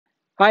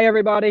Hi,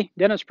 everybody.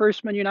 Dennis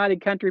Prussman, United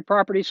Country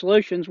Property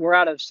Solutions. We're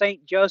out of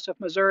St. Joseph,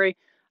 Missouri.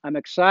 I'm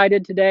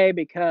excited today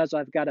because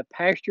I've got a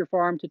pasture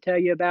farm to tell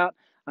you about.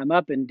 I'm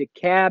up in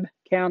DeKalb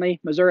County,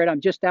 Missouri, and I'm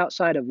just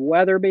outside of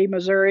Weatherby,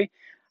 Missouri.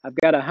 I've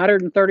got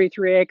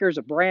 133 acres,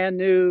 a brand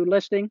new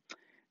listing.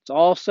 It's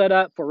all set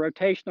up for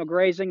rotational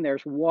grazing.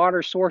 There's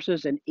water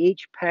sources in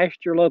each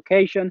pasture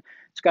location.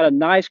 It's got a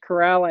nice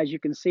corral, as you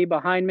can see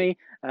behind me,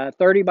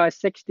 30 by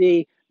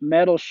 60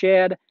 metal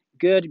shed,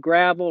 good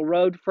gravel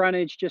road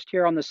frontage just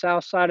here on the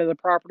south side of the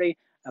property,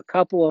 a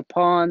couple of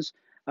ponds.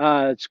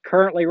 It's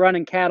currently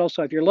running cattle,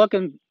 so if you're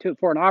looking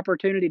for an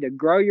opportunity to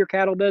grow your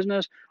cattle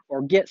business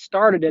or get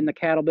started in the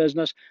cattle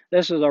business,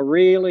 this is a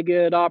really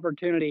good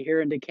opportunity here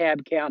in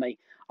DeKalb County.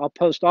 I'll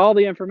post all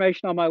the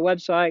information on my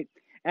website.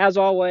 As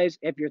always,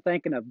 if you're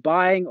thinking of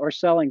buying or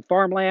selling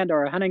farmland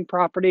or a hunting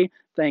property,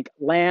 think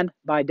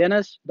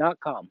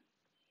landbydennis.com.